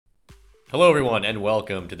Hello, everyone, and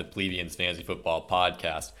welcome to the Plebeians Fantasy Football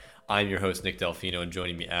Podcast. I'm your host, Nick Delfino, and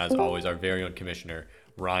joining me, as always, our very own commissioner,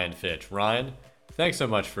 Ryan Fitch. Ryan, thanks so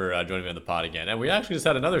much for joining me on the pod again. And we actually just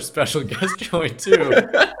had another special guest join, too.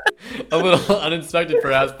 A little unexpected,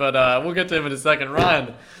 perhaps, but we'll get to him in a second.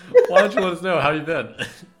 Ryan, why don't you let us know how you've been?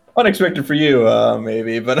 Unexpected for you,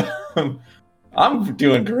 maybe, but I'm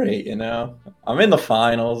doing great, I'm in the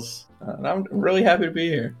finals, and I'm really happy to be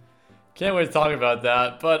here. Can't wait to talk about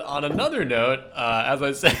that. But on another note, as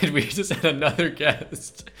I said, we just had another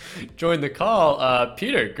guest join the call.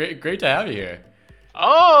 Peter, great to have you here.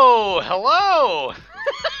 Oh, hello.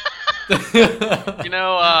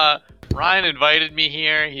 Ryan invited me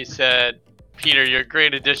here. He said, Peter, you're a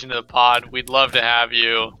great addition to the pod. We'd love to have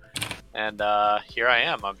you. And here I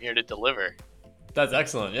am. I'm here to deliver. That's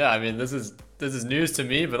excellent. Yeah, I mean, this is news to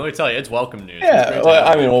me, but let me tell you, it's welcome news.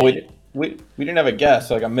 We didn't have a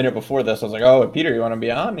guest. Like a minute before this, I was like, "Oh, Peter, you want to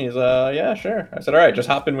be on?" He's yeah, sure. I said, "All right, just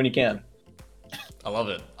hop in when you can." I love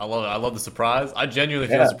it. I love the surprise. I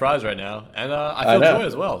genuinely feel surprised right now, and I feel joy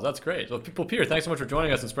as well. That's great. Well, Peter, thanks so much for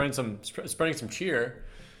joining us and spreading some cheer.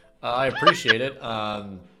 I appreciate it.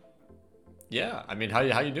 Yeah, I mean, how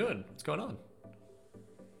you doing? What's going on?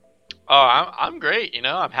 Oh, I'm great.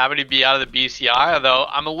 I'm happy to be out of the BCI, although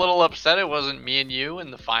I'm a little upset it wasn't me and you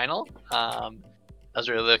in the final. I was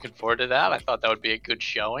really looking forward to that. I thought that would be a good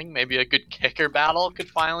showing. Maybe a good kicker battle could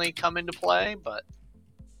finally come into play, but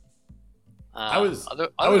I was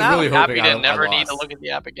really hoping happy to I never lost. need to look at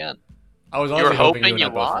the app again. I was honestly hoping you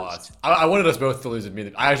both lost. I wanted us both to lose.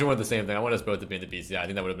 I actually wanted the same thing. I wanted us both to be in the BCI. I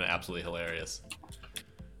think that would have been absolutely hilarious.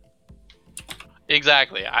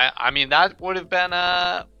 Exactly. I mean, that would have been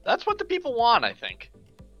that's what the people want, I think.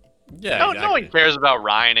 Yeah, No exactly. one cares about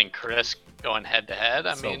Ryan and Chris going head to head.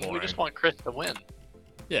 I mean, boring. we just want Chris to win.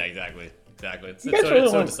 Yeah, exactly. It's You guys really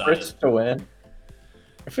so want decided. Chris to win?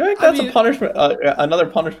 I feel like that's a punishment, another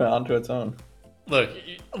punishment onto its own. Look.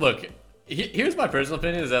 Here's my personal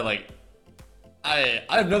opinion: is that like, I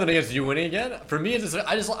have nothing against you winning again. For me, it's just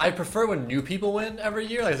I prefer when new people win every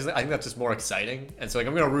year. Like, I think that's just more exciting. And so like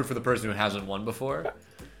I'm gonna root for the person who hasn't won before.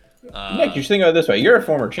 Nick, you should think of it this way: you're a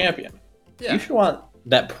former champion. Yeah. You should want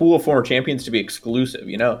that pool of former champions to be exclusive.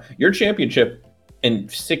 Your championship in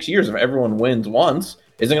 6 years, if everyone wins once,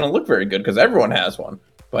 isn't going to look very good because everyone has one.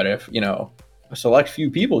 But if a select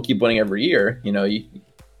few people keep winning every year,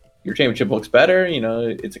 your championship looks better.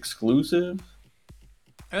 It's exclusive.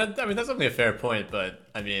 And I mean, that's definitely a fair point, but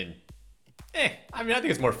I mean, I think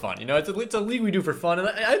it's more fun. It's a league we do for fun, and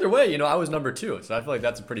either way, I was number 2, so I feel like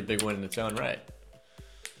that's a pretty big win in its own right.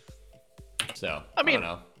 So I don't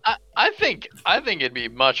know. I think it'd be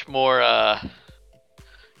much more.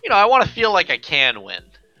 I want to feel like I can win.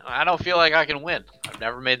 I don't feel like I can win. I've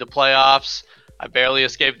never made the playoffs. I barely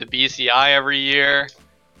escape the BCI every year.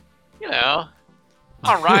 I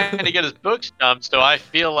want Ryan to get his book stumped, so I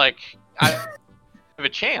feel like I have a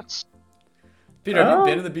chance. Peter, have you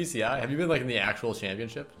been in the BCI? Have you been like in the actual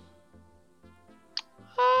championship?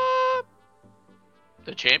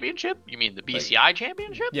 The championship? You mean the BCI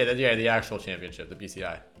championship? Yeah, the actual championship, the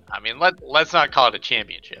BCI. I mean, let's not call it a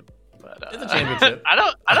championship. But it's a championship. I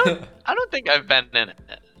don't think I've been in it.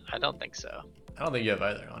 I don't think so. I don't think you have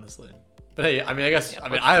either, honestly. But hey, I mean,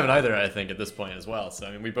 I haven't either, I think, at this point as well. So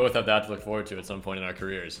I mean, we both have that to look forward to at some point in our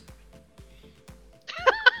careers.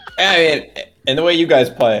 I mean, and the way you guys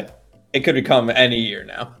play, it could become any year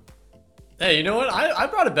now. Hey, you know what? I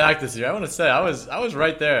brought it back this year. I want to say I was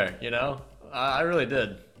right there. I really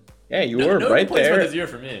did. Yeah, you were right there. This year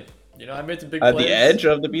for me. I made some big plays. At the edge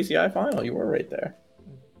of the BCI final, you were right there.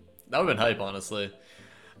 That would have been hype, honestly.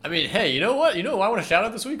 I mean, hey, you know what? You know who I want to shout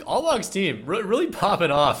out this week? All Logs team really popping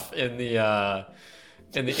off in the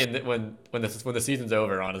when the season's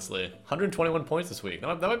over. Honestly, 121 points this week.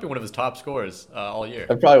 That might be one of his top scores all year.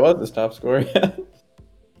 That probably was his top score. Yeah.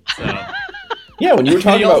 So. Yeah, when you were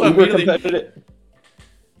talking about uber competitive.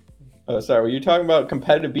 When you were talking about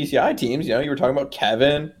competitive BCI teams, you were talking about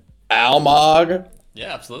Kevin, Almog.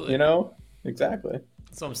 Yeah, absolutely. Exactly.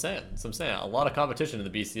 That's what I'm saying. A lot of competition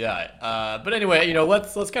in the BCI. But anyway,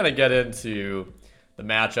 let's kind of get into the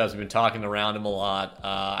matchups. We've been talking around them a lot.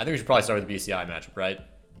 I think we should probably start with the BCI matchup, right?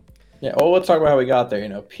 Yeah. Well, let's talk about how we got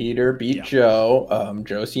there. Peter beat Joe.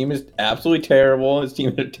 Joe's team is absolutely terrible. His team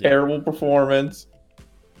had a terrible performance,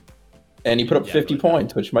 and he put up 50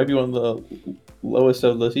 points, which might be one of the lowest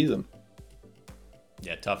of the season.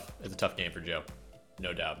 Yeah, tough. It's a tough game for Joe,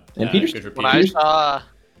 no doubt. And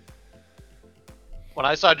When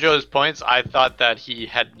I saw Joe's points, I thought that he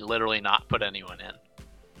had literally not put anyone in,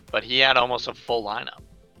 but he had almost a full lineup.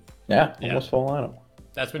 Yeah, almost full lineup.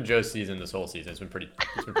 That's been Joe's season this whole season. It's been pretty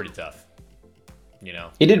tough.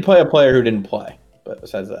 He did play a player who didn't play, but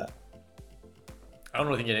besides that. I don't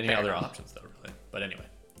really think he had any other options, though, really. But anyway.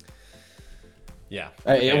 Yeah.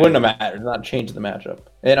 It wouldn't have mattered. It's not changed the matchup.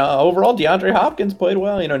 And overall, DeAndre Hopkins played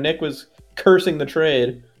well. Nick was cursing the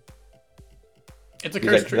trade. It's a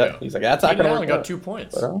curse trio. He's like, that's not going to work. Got 2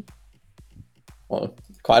 points. But, well,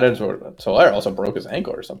 Clyde Edwards-Helaire also broke his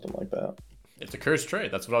ankle or something like that. It's a cursed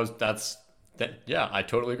trade. That's what I was. Yeah, I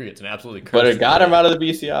totally agree. It's an absolutely cursed. But it got him out of the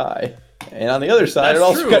BCI. And on the other side, it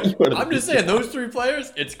also got you out of the I'm just saying, those 3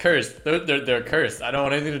 players, it's cursed. They're cursed. I don't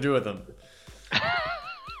want anything to do with them.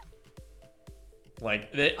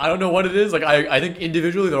 I don't know what it is. I think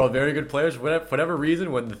individually they're all very good players. For whatever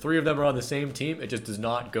reason, when the 3 of them are on the same team, it just does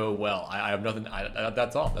not go well. I have nothing.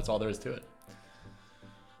 That's all. That's all there is to it.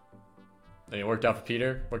 I mean, it worked out for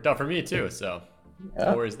Peter. Worked out for me too. So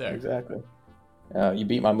no worries there. Exactly. You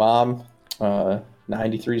beat my mom,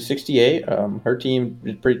 93-68. Her team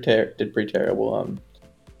did pretty terrible.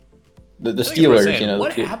 The Steelers, saying,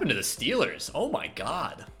 what happened to the Steelers? Oh my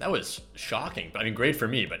God, that was shocking. I mean, great for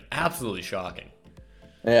me, but absolutely shocking.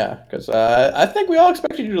 Yeah, because I think we all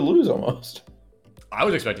expected you to lose almost. I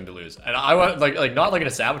was expecting to lose, and I was not in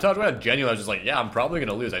a sabotage way. Genuinely, I was just like, yeah, I'm probably going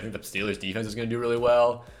to lose. I think the Steelers defense is going to do really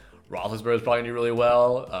well. Roethlisberger is probably going to do really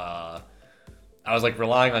well. I was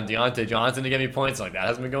relying on Deontay Johnson to get me points. That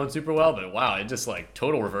hasn't been going super well, but wow, it just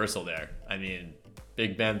total reversal there. I mean,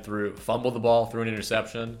 Big Ben fumbled the ball, threw an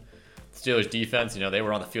interception. Steelers defense, they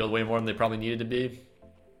were on the field way more than they probably needed to be.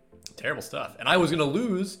 Terrible stuff. And I was going to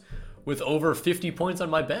lose with over 50 points on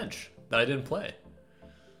my bench that I didn't play.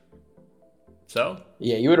 So?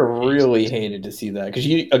 Yeah, you would have really hated to see that. Because,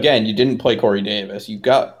 you didn't play Corey Davis. You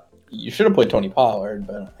should have played Tony Pollard,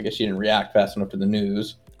 but I guess you didn't react fast enough to the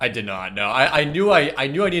news. I did not. No, I knew I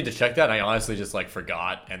needed to check that, and I honestly just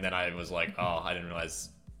forgot. And then I was like, oh, I didn't realize.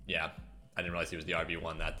 Yeah, I didn't realize he was the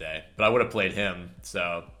RB1 that day. But I would have played him,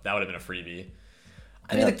 so that would have been a freebie.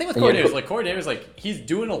 I mean, the thing with Corey Davis, he's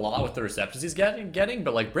doing a lot with the receptions he's getting,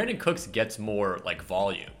 but Brandon Cooks gets more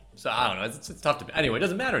volume. So I don't know. It's tough to. Anyway, it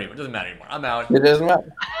doesn't matter anymore. I'm out. It doesn't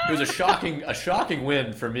matter. It was a shocking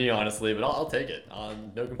win for me, honestly, but I'll take it. No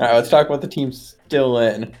complaints. All right, let's talk about the team still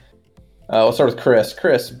in. We'll start with Chris.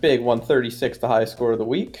 Chris, big 136, the highest score of the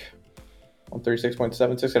week.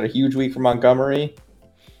 136.76. Had a huge week from Montgomery.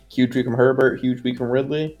 Huge week from Herbert. Huge week from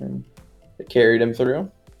Ridley. And it carried him through.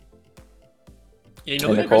 Yeah,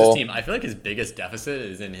 look at Chris's team. I feel like his biggest deficit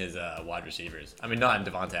is in his wide receivers. I mean, not in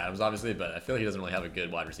Devontae Adams, obviously, but I feel like he doesn't really have a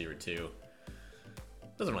good wide receiver, too.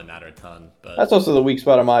 Doesn't really matter a ton. But that's also the weak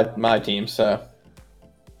spot of my team, so...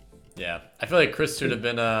 Yeah, I feel like Chris should have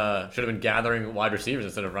been gathering wide receivers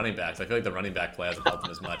instead of running backs. I feel like the running back play hasn't helped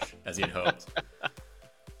him as much as he had hoped.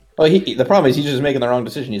 Well, the problem is he's just making the wrong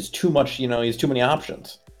decision. He's too much, he has too many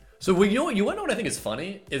options. So you want to know what I think is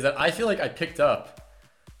funny is that I feel like I picked up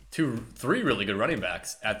 3 really good running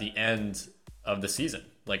backs at the end of the season.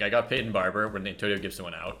 I got Peyton Barber when Antonio Gibson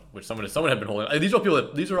went out, which someone had been holding.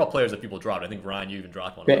 These are all players that people dropped. I think Ryan, you even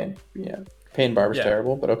dropped one. Yeah, Peyton Barber's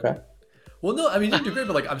terrible, but okay. Well, no, I mean he didn't do great,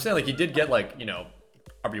 but I'm saying he did get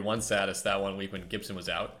RB1 status that one week when Gibson was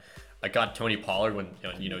out. I got Tony Pollard when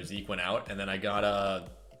Zeke went out, and then I got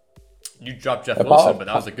you dropped Jeff Wilson, but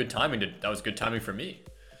that was good timing for me.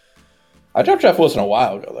 I dropped Jeff Wilson a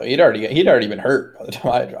while ago though. He'd already been hurt by the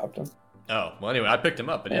time I dropped him. Oh well, anyway, I picked him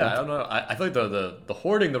up, but yeah, I don't know. I feel like the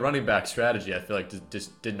hoarding the running back strategy, I feel like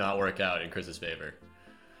just did not work out in Chris's favor.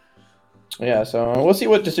 Yeah, so we'll see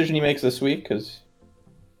what decision he makes this week because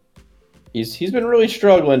he's been really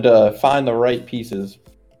struggling to find the right pieces.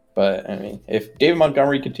 But I mean, if David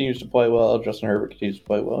Montgomery continues to play well, Justin Herbert continues to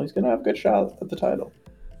play well, he's gonna have a good shot at the title.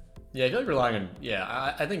 Yeah, I feel like relying on.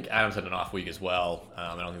 Yeah, I think Adams had an off week as well.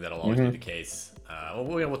 I don't think that'll always be the case.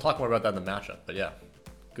 We'll talk more about that in the matchup. But yeah,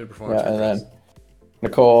 good performance. Yeah, and then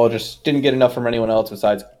Nicole just didn't get enough from anyone else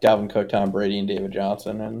besides Dalvin Cook, Tom Brady, and David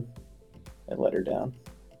Johnson, and it let her down.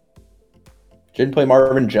 She didn't play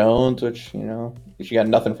Marvin Jones, which she got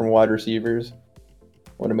nothing from wide receivers.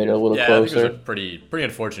 Would have made it a little closer. I think it was a pretty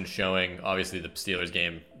unfortunate showing. Obviously, the Steelers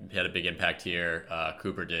game had a big impact here.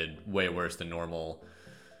 Cooper did way worse than normal.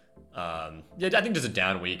 I think just a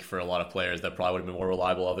down week for a lot of players that probably would have been more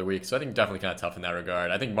reliable other weeks. So I think definitely kind of tough in that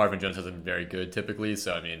regard. I think Marvin Jones hasn't been very good typically.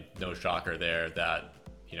 So, I mean, no shocker there that,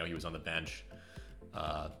 he was on the bench.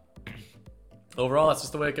 Overall, that's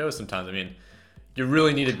just the way it goes sometimes. I mean, you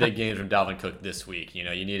really needed big games from Dalvin Cook this week. You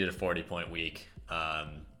needed a 40-point week.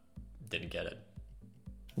 Didn't get it.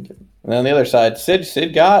 And then on the other side,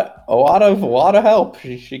 Sid got a lot of help.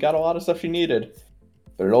 She got a lot of stuff she needed,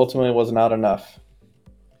 but it ultimately was not enough.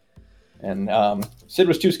 And Sid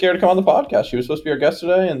was too scared to come on the podcast. She was supposed to be our guest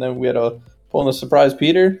today, and then we had to pull in the surprise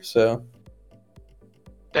Peter. So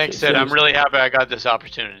Thanks, Sid. I'm really happy I got this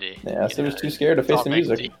opportunity. Yeah, Sid was too scared to face the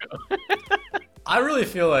music. I really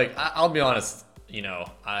feel like I'll be honest.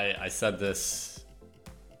 I said this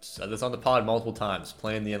on the pod multiple times.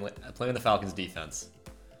 Playing the Falcons defense,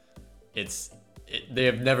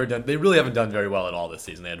 they really haven't done very well at all this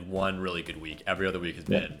season. They had one really good week. Every other week has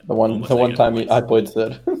been the one time I played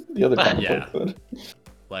Sid. The other time I played Sid.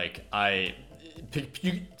 Like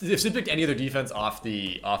if Sid picked any other defense off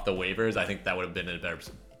the waivers, I think that would have been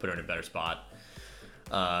put her in a better spot.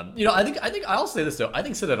 I think I'll say this though. I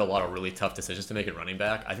think Sid had a lot of really tough decisions to make at running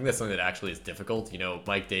back. I think that's something that actually is difficult.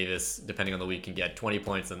 Mike Davis, depending on the week, can get 20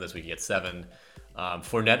 points, and this week he gets 7.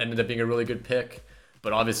 Fournette ended up being a really good pick,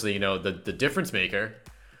 but obviously, the difference maker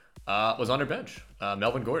was on her bench.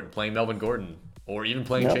 Melvin Gordon, or even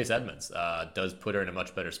playing Chase Edmonds, does put her in a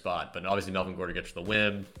much better spot. But obviously, Melvin Gordon gets the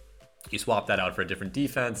win. You swap that out for a different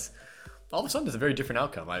defense. All of a sudden, it's a very different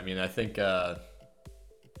outcome. I mean, I think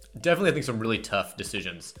definitely some really tough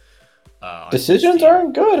decisions. Decisions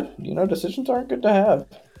aren't good. Decisions aren't good to have.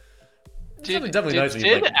 Did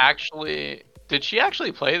she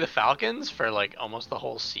actually play the Falcons for like almost the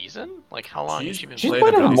whole season? Like how long has she been playing? She's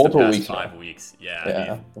played them multiple weeks. 5 weeks.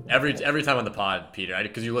 Yeah. I mean, every time on the pod, Peter,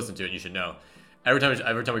 because you listen to it, you should know. Every time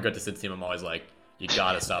we go to Sid's team, I'm always like, you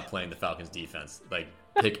gotta stop playing the Falcons defense. Like,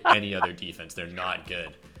 pick any other defense. They're not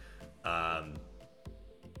good.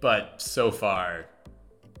 But so far,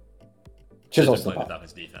 she's been playing the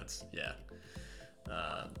Falcons defense. Yeah.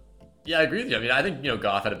 I agree with you. I mean, I think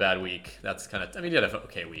Goff had a bad week. That's kind of. I mean, he had an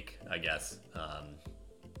okay week, I guess. Ryan,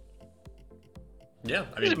 you're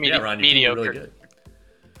really good.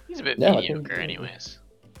 He's a bit mediocre, anyways,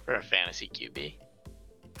 for a fantasy QB.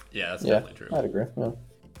 Yeah, that's definitely true. I'd agree. Yeah.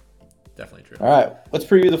 Definitely true. All right, let's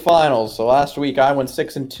preview the finals. So last week I went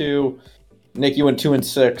 6-2, Nick you went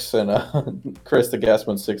 2-6, and Chris the guest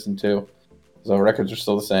went 6-2. So records are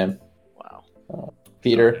still the same. Wow.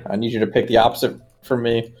 Peter, I need you to pick the opposite from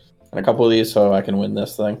me in a couple of these so I can win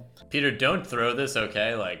this thing. Peter, don't throw this,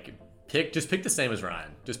 okay? Like, just pick the same as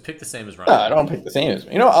Ryan. Just pick the same as Ryan. No, I don't pick the same as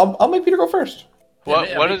me. I'll make Peter go first.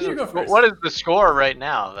 What is the score right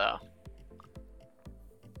now, though?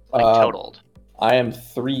 Totaled. I am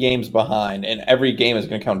 3 games behind, and every game is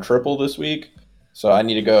going to count triple this week. So I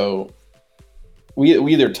need to go. We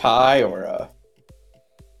either tie or.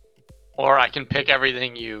 Or I can pick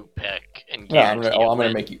everything you pick and guarantee. No, I'm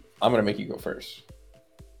gonna make you go first.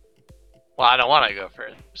 Well, I don't want to go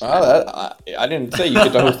first. I didn't say you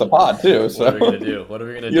get to host the pod too. So what are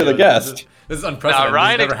we gonna do? You're the guest. This is unprecedented. No,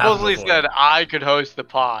 Ryan explicitly said I could host the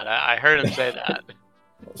pod. I heard him say that.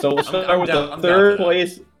 So we'll start with the third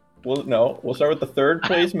place. We'll start with the third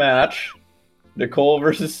place match. Nicole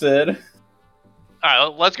versus Sid. All right,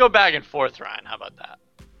 let's go back and forth, Ryan. How about that?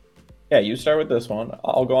 Yeah, you start with this one.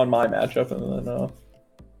 I'll go on my matchup, and then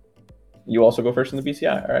you also go first in the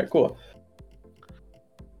BCI. All right, cool.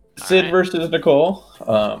 Sid versus Nicole.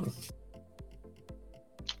 Sid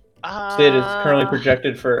is currently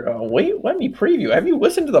projected for. Wait, let me preview. Have you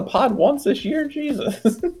listened to the pod once this year?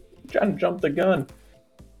 Jesus, trying to jump the gun.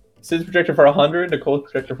 Sid's projected for 100. Nicole's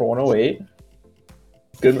projected for 108.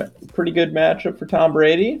 Pretty good matchup for Tom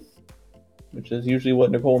Brady, which is usually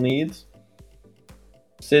what Nicole needs.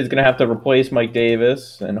 Sid's going to have to replace Mike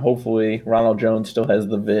Davis, and hopefully Ronald Jones still has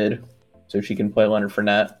the vid, so she can play Leonard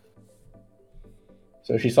Fournette.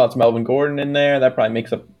 So she slots Melvin Gordon in there. That probably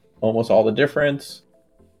makes up almost all the difference.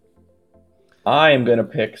 I am going to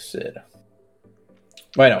pick Sid.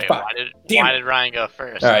 Why did Ryan go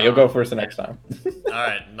first? All right, you'll go first the next time. All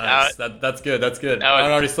right, nice. That's good.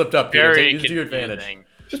 I already slipped up. Use your advantage.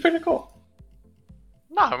 Just pick Nicole.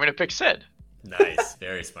 No, I'm going to pick Sid. Nice.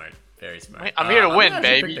 Very smart. Very smart. I'm here to win,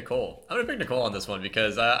 baby. I'm going to pick Nicole on this one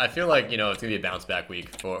because I feel like it's going to be a bounce back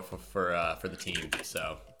week for the team.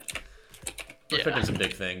 So we're picking some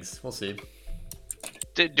big things. We'll see.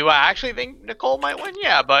 Do I actually think Nicole might win?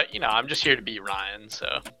 Yeah, but I'm just here to beat Ryan.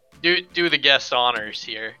 So do the guest honors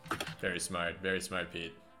here. Very smart,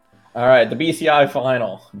 Pete. All right, the BCI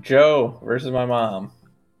final: Joe versus my mom.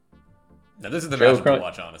 Now this is the match to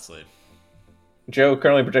watch, honestly. Joe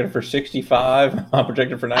currently projected for 65. I'm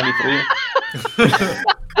projected for 93.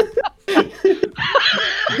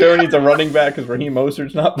 Joe needs a running back because Raheem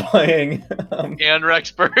Mostert's not playing. And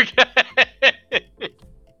Rexburg.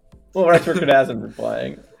 Well, Rexburg hasn't been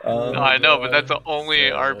playing. No, I know, but that's the only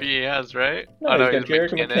RB he has, right? No, he's got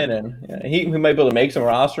Jerick McKinnon. Yeah, he might be able to make some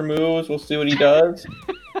roster moves. We'll see what he does.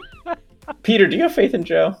 Peter, do you have faith in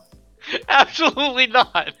Joe? Absolutely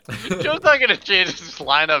not. Joe's not gonna change his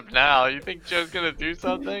lineup now. You think Joe's gonna do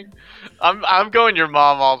something? I'm going your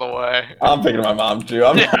mom all the way. I'm picking my mom too.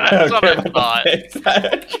 That's what I thought.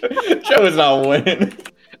 Joe is not winning.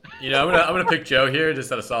 I'm gonna pick Joe here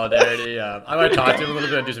just out of solidarity. I might talk to him a little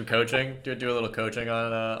bit and do some coaching. Do a little coaching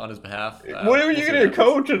on his behalf. What are you gonna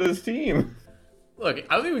coach of this team? Look,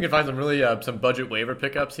 I think we can find some really some budget waiver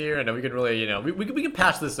pickups here, and then we can really we can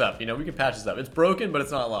patch this up. We can patch this up. It's broken, but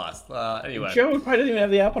it's not lost. Anyway, Joe probably doesn't even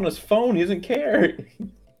have the app on his phone. He doesn't care.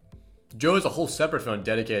 Joe has a whole separate phone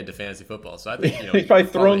dedicated to fantasy football, so I think he's probably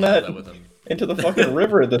thrown that with him into the fucking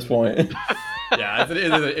river at this point. Yeah, it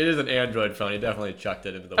is an Android phone. He definitely chucked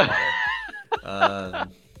it into the water.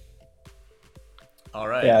 All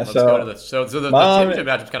right. Yeah. Let's go to the championship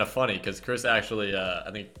match is kind of funny because Chris actually,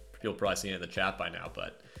 I think people probably seen it in the chat by now,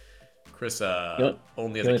 but Chris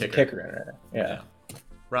only has a kicker in there. Yeah.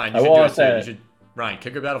 Ryan, you should do it too. You should Ryan,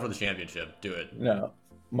 kicker battle for the championship. Do it. No,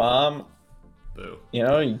 Mom. Boo. You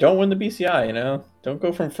don't win the BCI. Don't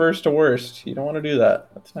go from first to worst. You don't want to do that.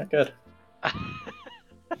 That's not good. All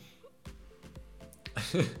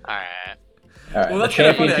right. Well, that's kind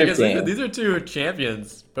of funny. I guess these are two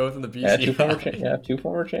champions, both in the BCI. Yeah, two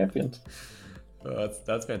former champions. Oh,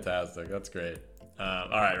 that's fantastic. That's great. All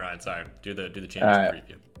right, Ryan. Sorry. Do the championship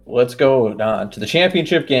preview. Let's go on to the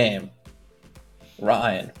championship game.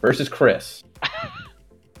 Ryan versus Chris.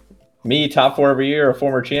 Me, top 4 every year, a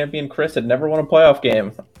former champion. Chris had never won a playoff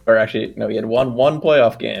game. Or actually, no, he had won one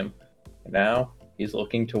playoff game. And now he's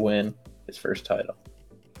looking to win his first title.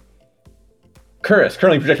 Chris,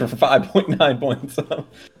 currently projected for 5.9 points.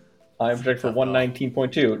 I'm projected for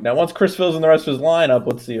 119.2. Now, once Chris fills in the rest of his lineup,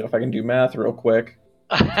 let's see if I can do math real quick.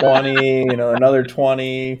 20, another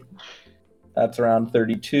 20. That's around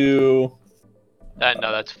 32. No,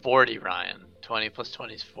 that's 40, Ryan. 20 plus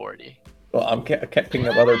 20 is 40. Well, I kept picking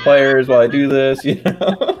up other players while I do this,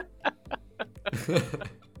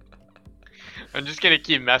 I'm just going to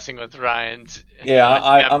keep messing with Ryan's. Yeah,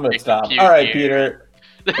 I'm going to stop. All right, Peter.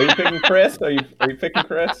 Are you picking Chris? Are you picking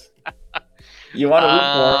Chris? You want to root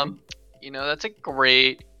for him? That's a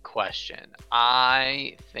great question.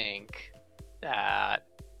 I think that...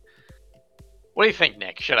 What do you think,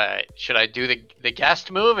 Nick? Should I do the guest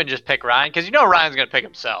move and just pick Ryan? Because Ryan's going to pick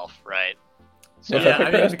himself, right? So yeah,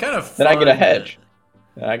 it's kind of fun. Then I get a hedge.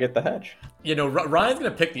 Then I get the hedge. Ryan's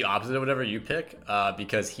going to pick the opposite of whatever you pick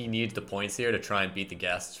because he needs the points here to try and beat the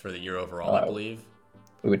guests for the year overall, I believe.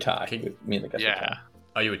 We would tie. Me and the guest would tie.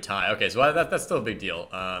 Oh, you would tie. Okay, so that's still a big deal.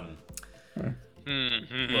 Look,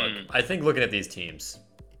 I think looking at these teams,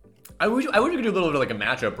 I wish we could do a little bit of like a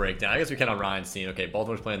matchup breakdown. I guess we can on Ryan's team. Okay,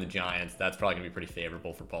 Baltimore's playing the Giants. That's probably going to be pretty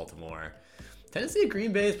favorable for Baltimore. Tennessee at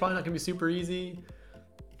Green Bay is probably not going to be super easy.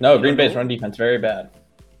 No, Green Bay's run defense very bad.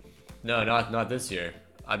 No, not this year.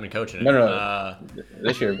 I've been coaching it. No.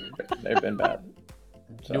 This year they've been bad.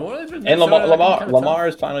 So. And Lamar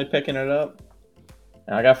is finally picking it up.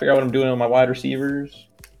 And I got to figure out what I'm doing with my wide receivers.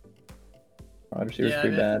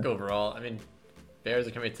 Pretty bad. Overall, Bears are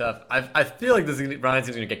going to be tough. I feel like Ryan's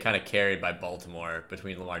going to get kind of carried by Baltimore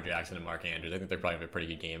between Lamar Jackson and Mark Andrews. I think they're probably going to have a pretty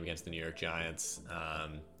good game against the New York Giants.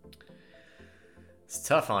 It's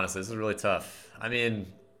tough, honestly. This is really tough.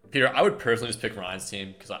 Peter, I would personally just pick Ryan's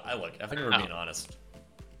team because I think we're being honest.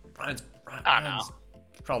 Ryan's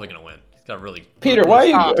probably going to win. He's got really... Peter, why are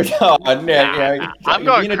you... I'm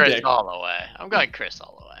going Chris all the way.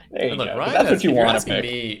 There you look, go. Ryan That's what you want to pick.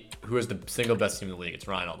 Me, who is the single best team in the league? It's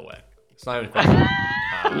Ryan all the way. It's not even a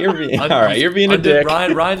question. You're being a dick.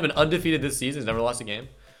 Ryan's been undefeated this season. He's never lost a game.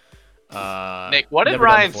 Nick, what did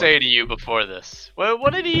Ryan say to you before this?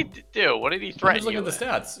 What did he do? What did he threaten you? Just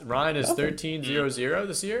look at the stats. Ryan is 13-0-0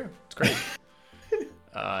 this year. It's great.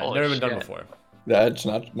 Never been done before. That's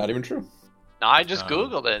not even true. No, I just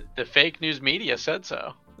Googled it. The fake news media said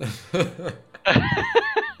so.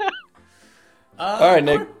 All right,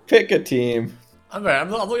 Nick, pick a team. I'm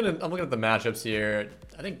looking at the matchups here.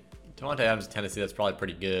 I think Devontae Adams, Tennessee, that's probably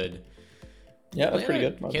pretty good. Yeah, that's pretty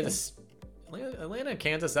good. Atlanta and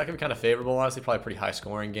Kansas, that could be kind of favorable. Honestly, probably a pretty high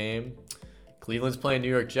scoring game. Cleveland's playing New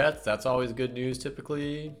York Jets. That's always good news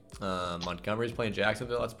typically. Montgomery's playing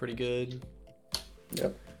Jacksonville. That's pretty good.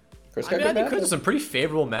 Yep. I think Chris has some pretty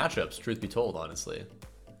favorable matchups, truth be told, honestly.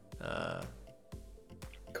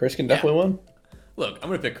 Chris can definitely win. Look, I'm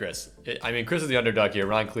going to pick Chris. Chris is the underdog here.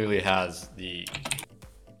 Ryan clearly has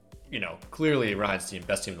clearly Ryan's team,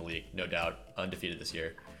 best team in the league, no doubt, undefeated this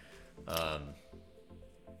year. But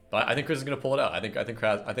I think Chris is going to pull it out. I think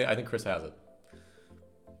Chris has it.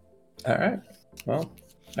 All right. Well,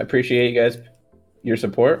 I appreciate you guys, your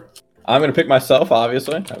support. I'm going to pick myself,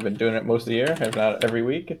 obviously. I've been doing it most of the year, if not every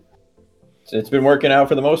week. It's been working out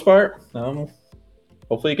for the most part.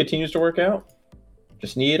 Hopefully it continues to work out.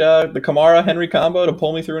 Just need the Kamara Henry combo to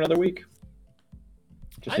pull me through another week.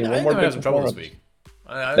 Just need one more big some trouble this week.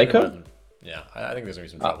 They could. Yeah, I think there's going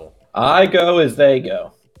to be some trouble. I go as they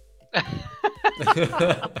go.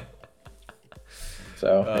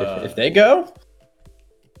 So if they go,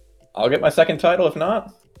 I'll get my second title. If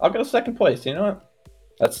not, I'll go second place. You know what?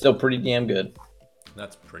 That's still pretty damn good.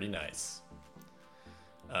 That's pretty nice.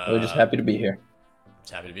 We're just happy to be here.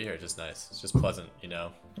 Just happy to be here. Just nice. It's just pleasant,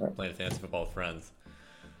 playing fantasy football with friends.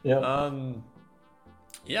 Yeah.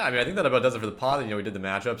 Yeah, I mean, I think that about does it for the pod. We did the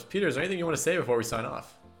matchups. Peter, is there anything you want to say before we sign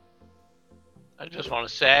off? I just want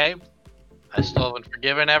to say, I still haven't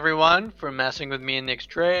forgiven everyone for messing with me in Nick's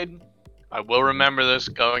trade. I will remember this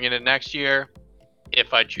going into next year,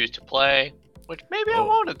 if I choose to play, which maybe I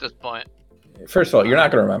won't at this point. First of all, you're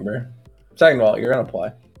not going to remember. Second of all, you're going to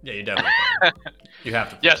play. Yeah, you definitely play. You have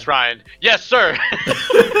to play. Yes, Ryan. Yes, sir.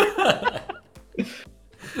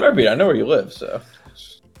 Maybe I know where you live, so.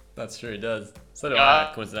 That's true, he does. So do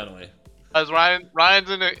I, coincidentally. As Ryan's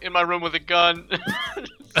in my room with a gun.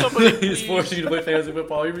 He's forcing you to play fantasy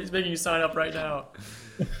football. He's making you sign up right now.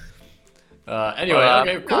 Anyway,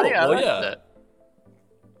 okay, cool. Yeah.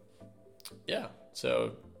 Yeah,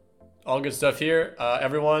 so all good stuff here.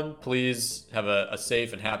 Everyone, please have a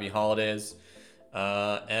safe and happy holidays.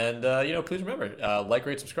 And please remember, like,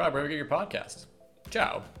 rate, subscribe wherever you get your podcast.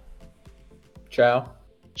 Ciao. Ciao.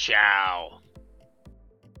 Ciao.